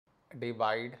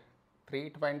divide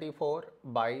 324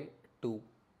 by 2.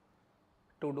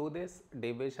 To do this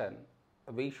division,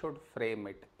 we should frame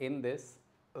it in this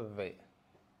way.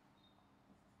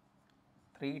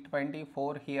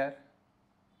 324 here,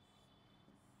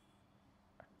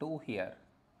 2 here.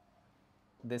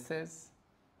 This is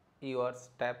your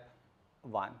step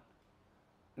 1.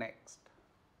 Next,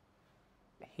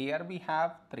 here we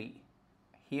have 3,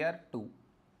 here 2.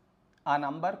 A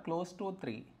number close to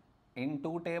 3 in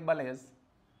 2 table is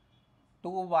 2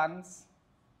 ones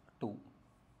 2.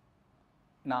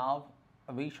 Now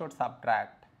we should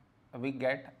subtract, we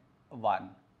get 1.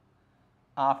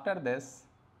 After this,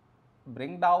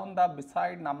 bring down the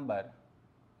beside number,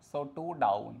 so 2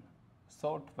 down,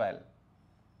 so 12.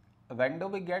 When do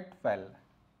we get 12?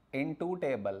 In 2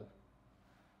 table,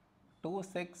 2,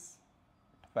 6,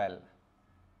 12.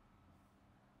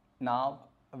 Now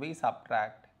we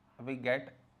subtract, we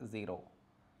get 0.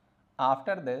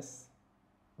 After this,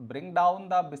 bring down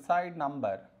the beside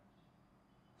number,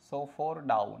 so 4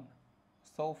 down,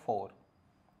 so 4.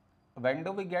 When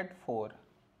do we get 4?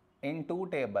 In 2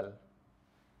 table,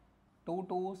 2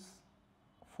 2s,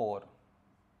 4.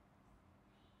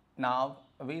 Now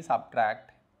we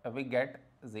subtract, we get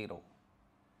 0.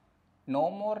 No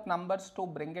more numbers to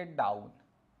bring it down,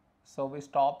 so we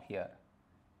stop here.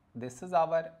 This is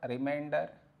our remainder,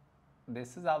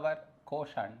 this is our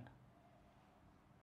quotient.